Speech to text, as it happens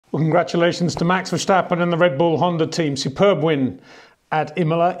congratulations to Max Verstappen and the Red Bull Honda team. Superb win at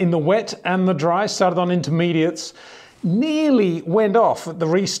Imola in the wet and the dry. Started on intermediates. Nearly went off at the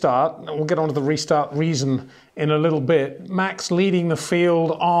restart. We'll get on to the restart reason in a little bit. Max leading the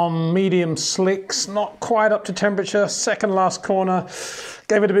field on medium slicks, not quite up to temperature. Second last corner,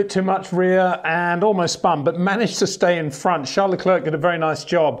 gave it a bit too much rear and almost spun, but managed to stay in front. Charles Leclerc did a very nice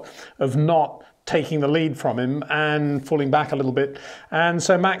job of not taking the lead from him and falling back a little bit. And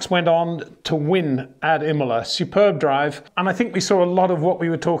so Max went on to win at Imola. Superb drive. And I think we saw a lot of what we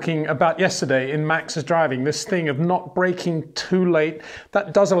were talking about yesterday in Max's driving, this thing of not braking too late.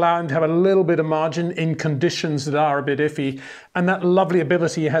 That does allow him to have a little bit of margin in conditions that are a bit iffy. And that lovely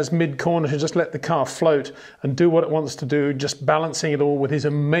ability he has mid-corner to just let the car float and do what it wants to do, just balancing it all with his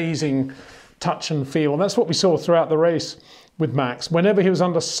amazing touch and feel. And that's what we saw throughout the race with Max. Whenever he was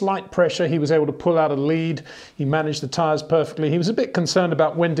under slight pressure, he was able to pull out a lead. He managed the tyres perfectly. He was a bit concerned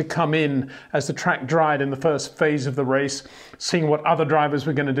about when to come in as the track dried in the first phase of the race, seeing what other drivers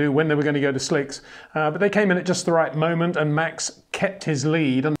were going to do, when they were going to go to slicks. But they came in at just the right moment, and Max kept his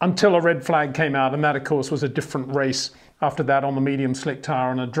lead until a red flag came out, and that, of course, was a different race after that on the medium slick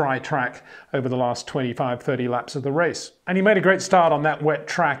tyre on a dry track over the last 25-30 laps of the race. And he made a great start on that wet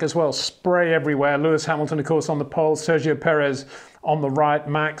track as well. Spray everywhere. Lewis Hamilton, of course, on the pole. Sergio Perez on the right,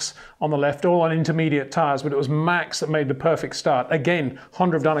 Max on the left, all on intermediate tyres, but it was Max that made the perfect start. Again,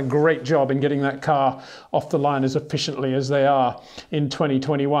 Honda have done a great job in getting that car off the line as efficiently as they are in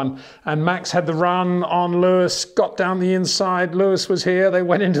 2021. And Max had the run on Lewis, got down the inside, Lewis was here, they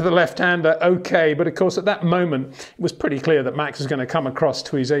went into the left-hander, okay, but of course at that moment it was pretty clear that Max was going to come across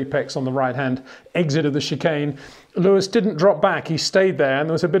to his apex on the right-hand exit of the chicane. Lewis didn't drop back, he stayed there, and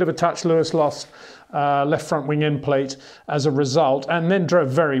there was a bit of a touch. Lewis lost left front wing end plate as a result, and then drove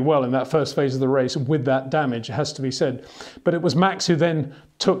very well in that first phase of the race with that damage, it has to be said. But it was Max who then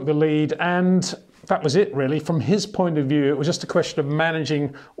took the lead, and that was it really. From his point of view, it was just a question of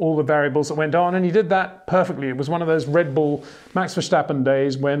managing all the variables that went on, and he did that perfectly. It was one of those Red Bull Max Verstappen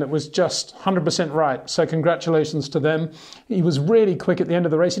days when it was just 100% right. So congratulations to them. He was really quick at the end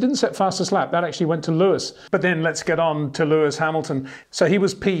of the race. He didn't set fastest lap. That actually went to Lewis. But then let's get on to Lewis Hamilton. So he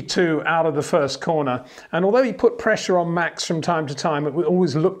was P2 out of the first corner. And although he put pressure on Max from time to time, it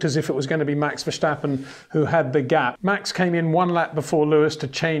always looked as if it was going to be Max Verstappen who had the gap. Max came in one lap before Lewis to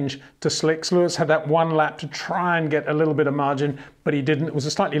change to slicks. Lewis had that one lap to try and get a little bit of margin, but he didn't. It was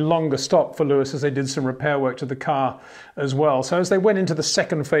a slightly longer stop for Lewis as they did some repair work to the car as well. So as they went into the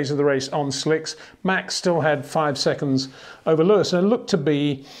second phase of the race on slicks, Max still had 5 seconds over Lewis, and it looked to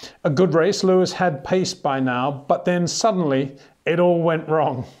be a good race. Lewis had pace by now, but then suddenly it all went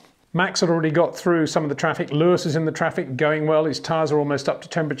wrong. Max had already got through some of the traffic. Lewis is in the traffic going well. His tyres are almost up to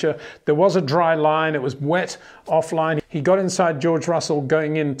temperature. There was a dry line. It was wet offline. He got inside George Russell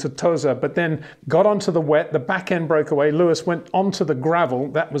going into Tosa, but then got onto the wet. The back end broke away. Lewis went onto the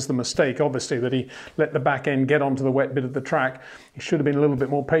gravel. That was the mistake, obviously, that he let the back end get onto the wet bit of the track. He should have been a little bit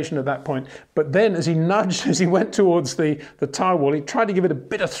more patient at that point. But then as he nudged, as he went towards the tyre wall, he tried to give it a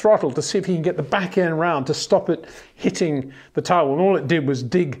bit of throttle to see if he can get the back end round to stop it hitting the tyre wall. And all it did was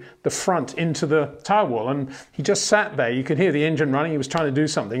dig the front into the tyre wall, and he just sat there. You could hear the engine running. He was trying to do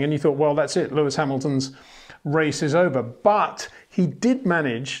something, and you thought, well, that's it. Lewis Hamilton's race is over. But he did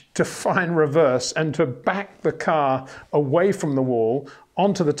manage to find reverse and to back the car away from the wall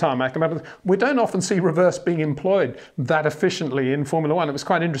onto the tarmac. We don't often see reverse being employed that efficiently in Formula One. It was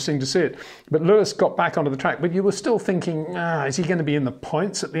quite interesting to see it. But Lewis got back onto the track, but you were still thinking, is he going to be in the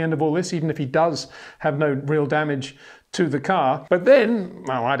points at the end of all this, even if he does have no real damage to the car? But then,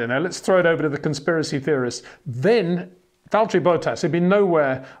 well, I don't know, let's throw it over to the conspiracy theorists. Then Valtteri Bottas had been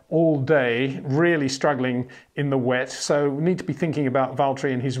nowhere all day, really struggling in the wet. So we need to be thinking about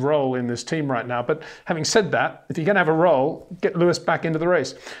Valtteri and his role in this team right now. But having said that, if you're going to have a role, get Lewis back into the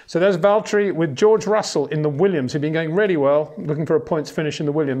race. So there's Valtteri with George Russell in the Williams, who'd been going really well, looking for a points finish in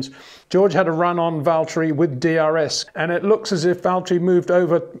the Williams. George had a run on Valtteri with DRS, and it looks as if Valtteri moved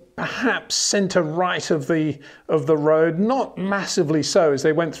over perhaps centre right of the road, not massively so as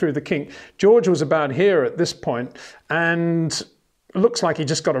they went through the kink. George was about here at this point, and looks like he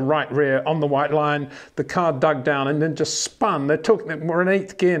just got a right rear on the white line. The car dug down and then just spun. We're in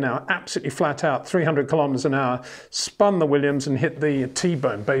 8th gear now, absolutely flat out, 300 kilometers an hour, spun the Williams and hit the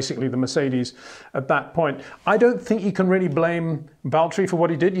T-bone, basically the Mercedes at that point. I don't think you can really blame Valtteri for what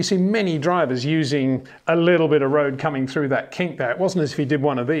he did. You see many drivers using a little bit of road coming through that kink there. It wasn't as if he did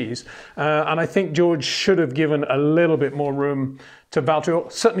one of these. And I think George should have given a little bit more room to Valtteri, or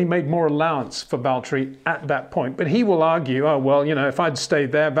certainly made more allowance for Valtteri at that point. But he will argue, oh, well, you know, if I'd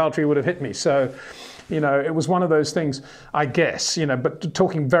stayed there, Valtteri would have hit me. So You know, it was one of those things, I guess, you know, but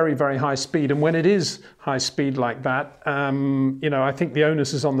talking very, very high speed. And when it is high speed like that, you know, I think the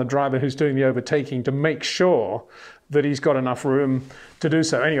onus is on the driver who's doing the overtaking to make sure that he's got enough room to do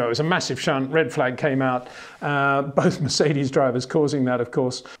so. Anyway, it was a massive shunt. Red flag came out. Both Mercedes drivers causing that, of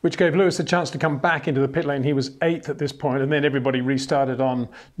course, which gave Lewis a chance to come back into the pit lane. He was 8th at this point, and then everybody restarted on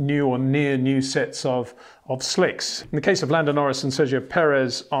new or near new sets of slicks. In the case of Lando Norris and Sergio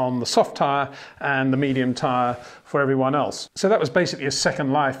Perez on the soft tyre and the medium tyre for everyone else. So that was basically a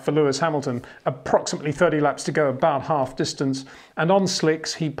second life for Lewis Hamilton. Approximately 30 laps to go, about half distance. And on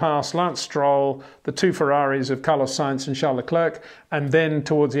slicks, he passed Lance Stroll, the 2 Ferraris of Carlos Sainz and Charles Leclerc, and then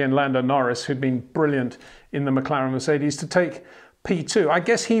towards the end, Lando Norris, who'd been brilliant in the McLaren-Mercedes, to take P2. I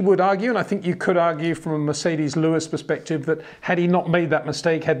guess he would argue, and I think you could argue from a Mercedes-Lewis perspective, that had he not made that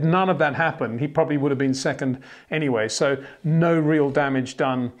mistake, had none of that happened, he probably would have been second anyway. So no real damage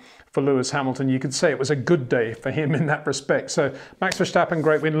done for Lewis Hamilton. You could say it was a good day for him in that respect. So Max Verstappen,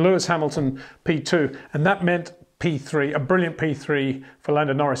 great win. Lewis Hamilton, P2. And that meant P3, a brilliant P3 for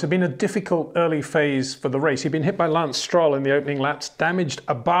Lando Norris. It had been a difficult early phase for the race. He'd been hit by Lance Stroll in the opening laps, damaged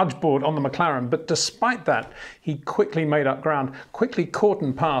a barge board on the McLaren, but despite that, he quickly made up ground, quickly caught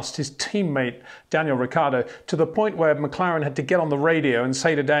and passed his teammate Daniel Ricciardo, to the point where McLaren had to get on the radio and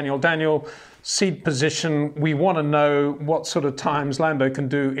say to Daniel, seat position, we want to know what sort of times Lando can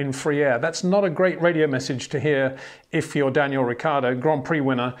do in free air. That's not a great radio message to hear if you're Daniel Ricciardo, Grand Prix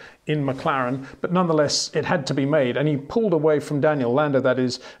winner in McLaren, but nonetheless, it had to be made. And he pulled away from Lando, that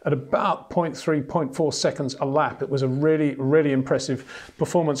is, at about 0.3, 0.4 seconds a lap. It was a really, really impressive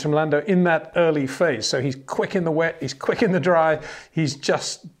performance from Lando in that early phase. So he's quick in the wet, he's quick in the dry, he's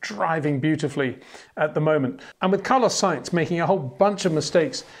just driving beautifully at the moment. And with Carlos Sainz making a whole bunch of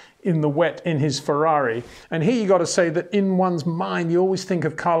mistakes in the wet in his Ferrari. And here you got to say that in one's mind, you always think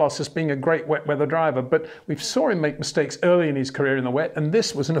of Carlos as being a great wet weather driver, but we saw him make mistakes early in his career in the wet, and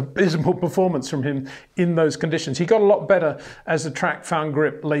this was an abysmal performance from him in those conditions. He got a lot better as the track found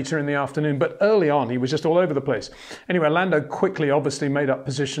grip later in the afternoon, but early on, he was just all over the place. Anyway, Lando quickly, obviously, made up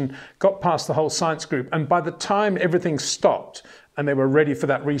position, got past the whole Sainz group, and by the time everything stopped, and they were ready for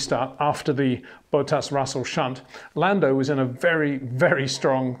that restart after the Bottas-Russell shunt, Lando was in a very, very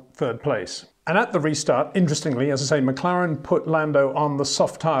strong 3rd place. And at the restart, interestingly, as I say, McLaren put Lando on the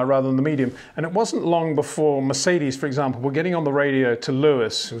soft tyre rather than the medium. And it wasn't long before Mercedes, for example, were getting on the radio to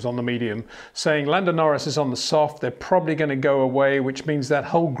Lewis, who was on the medium, saying Lando Norris is on the soft, they're probably going to go away, which means that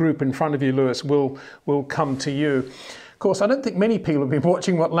whole group in front of you, Lewis, will come to you. Of course, I don't think many people have been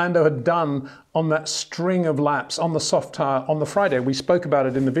watching what Lando had done on that string of laps on the soft tyre on the Friday. We spoke about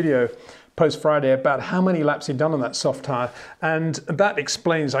it in the video post-Friday about how many laps he'd done on that soft tyre, and that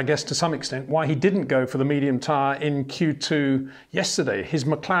explains, I guess, to some extent why he didn't go for the medium tyre in Q2 yesterday. His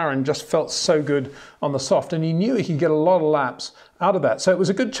McLaren just felt so good on the soft, and he knew he could get a lot of laps out of that. So it was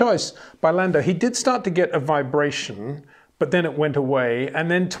a good choice by Lando. He did start to get a vibration, but then it went away. And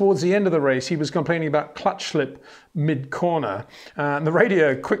then towards the end of the race, he was complaining about clutch slip mid-corner. And the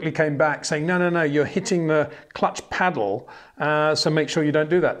radio quickly came back saying, no, you're hitting the clutch paddle, so make sure you don't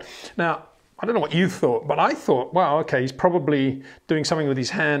do that. Now, I don't know what you thought, but I thought, wow, okay, he's probably doing something with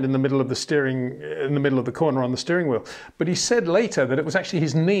his hand in the middle of the steering, in the middle of the corner on the steering wheel. But he said later that it was actually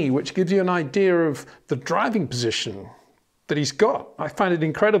his knee, which gives you an idea of the driving position that he's got. I find it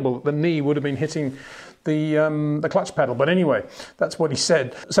incredible that the knee would have been hitting the clutch pedal. But anyway, that's what he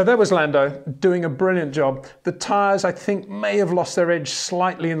said. So there was Lando doing a brilliant job. The tyres, I think, may have lost their edge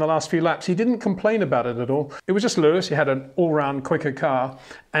slightly in the last few laps. He didn't complain about it at all. It was just Lewis. He had an all-round quicker car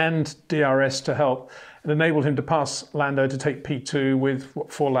and DRS to help. It enabled him to pass Lando to take P2 with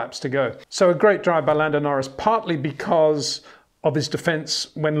 4 laps to go. So a great drive by Lando Norris, partly because of his defence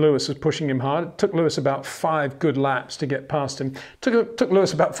when Lewis was pushing him hard. It took Lewis about 5 good laps to get past him. Took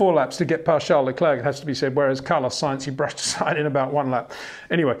Lewis about 4 laps to get past Charles Leclerc, it has to be said, whereas Carlos Sainz, he brushed aside in about 1 lap.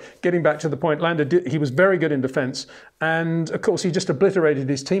 Anyway, getting back to the point, he was very good in defence, and of course he just obliterated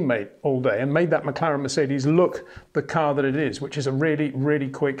his teammate all day and made that McLaren-Mercedes look the car that it is, which is a really, really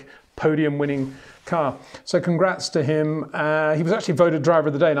quick podium-winning car. So congrats to him. He was actually voted driver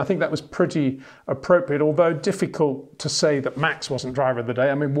of the day, and I think that was pretty appropriate, although difficult to say that Max wasn't driver of the day.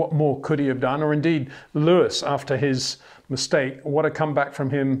 I mean, what more could he have done? Or indeed, Lewis, after his mistake. What a comeback from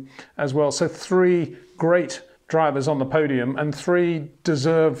him as well. So 3 great drivers on the podium and 3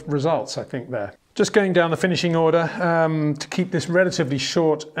 deserved results, I think, there. Just going down the finishing order to keep this relatively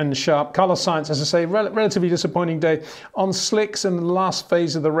short and sharp. Carlos Sainz, as I say, relatively disappointing day. On slicks in the last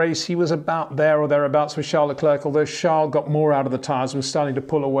phase of the race, he was about there or thereabouts with Charles Leclerc, although Charles got more out of the tyres and was starting to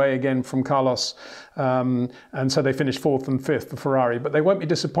pull away again from Carlos. And so they finished 4th and 5th for Ferrari. But they won't be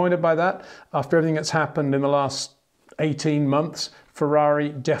disappointed by that. After everything that's happened in the last 18 months, Ferrari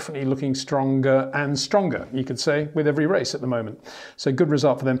definitely looking stronger and stronger, you could say, with every race at the moment. So good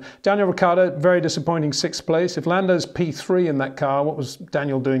result for them. Daniel Ricciardo, very disappointing 6th place. If Lando's P3 in that car, what was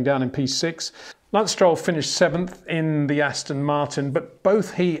Daniel doing down in P6? Lance Stroll finished 7th in the Aston Martin, but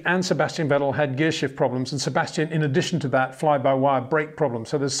both he and Sebastian Vettel had gearshift problems, and Sebastian, in addition to that, fly-by-wire brake problems.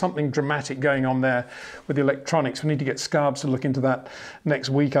 So there's something dramatic going on there with the electronics. We need to get Scarbs to look into that next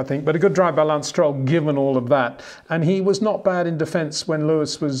week, I think. But a good drive by Lance Stroll, given all of that. And he was not bad in defence when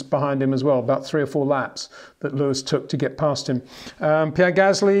Lewis was behind him as well, about 3 or 4 laps that Lewis took to get past him. Pierre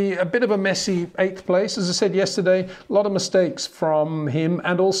Gasly, a bit of a messy 8th place. As I said yesterday, a lot of mistakes from him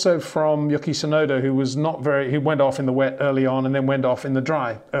and also from Yuki Tsunoda, who went off in the wet early on and then went off in the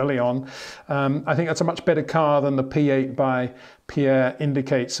dry early on. I think that's a much better car than the P8 by Pierre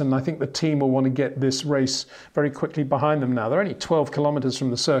indicates, and I think the team will want to get this race very quickly behind them now. They're only 12 kilometers from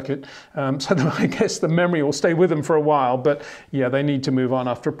the circuit, so I guess the memory will stay with them for a while, but yeah, they need to move on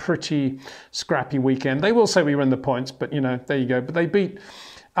after a pretty scrappy weekend. They will say we were in the points, but you know, there you go. But they beat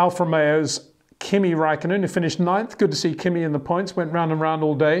Alfa Romeo's Kimi Raikkonen, who finished 9th. Good to see Kimi in the points. Went round and round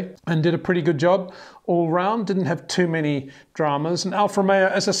all day and did a pretty good job all round. Didn't have too many dramas. And Alfa Romeo,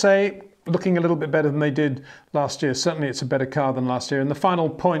 as I say, looking a little bit better than they did last year. Certainly it's a better car than last year. And the final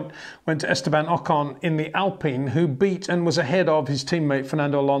point went to Esteban Ocon in the Alpine, who beat and was ahead of his teammate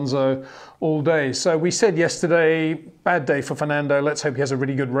Fernando Alonso all day. So we said yesterday, bad day for Fernando. Let's hope he has a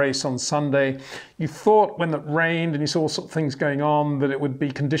really good race on Sunday. You thought when it rained and you saw all sorts of things going on that it would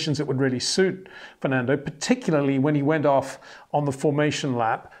be conditions that would really suit Fernando, particularly when he went off on the formation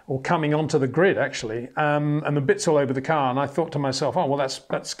lap, or coming onto the grid actually, and the bits all over the car. And I thought to myself, oh, well,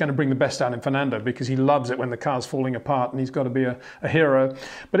 that's going to bring the best out in Fernando, because he loves it when the car's falling apart and he's got to be a hero.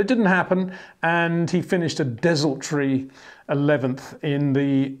 But it didn't happen, and he finished a desultory 11th in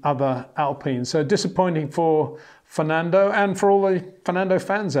the other Alpine. So disappointing for Fernando and for all the Fernando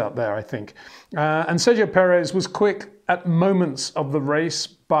fans out there, I think. And Sergio Perez was quick at moments of the race,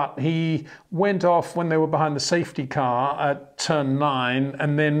 but he went off when they were behind the safety car at turn 9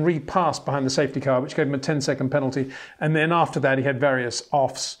 and then repassed behind the safety car, which gave him a 10-second penalty. And then after that, he had various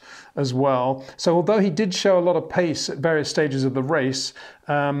offs as well. So although he did show a lot of pace at various stages of the race,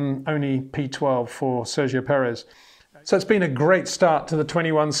 only P12 for Sergio Perez. So it's been a great start to the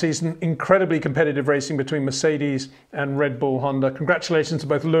 21 season. Incredibly competitive racing between Mercedes and Red Bull Honda. Congratulations to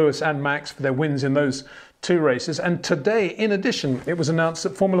both Lewis and Max for their wins in those 2 races. And today, in addition, it was announced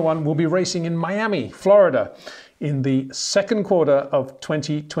that Formula One will be racing in Miami, Florida, in the second quarter of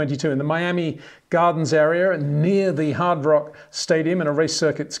 2022 in the Miami Gardens area near the Hard Rock Stadium, and a race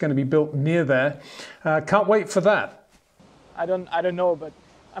circuit that's going to be built near there. Can't wait for that. I don't know, but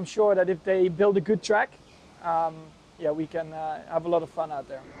I'm sure that if they build a good track, yeah, we can have a lot of fun out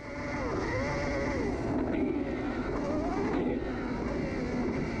there.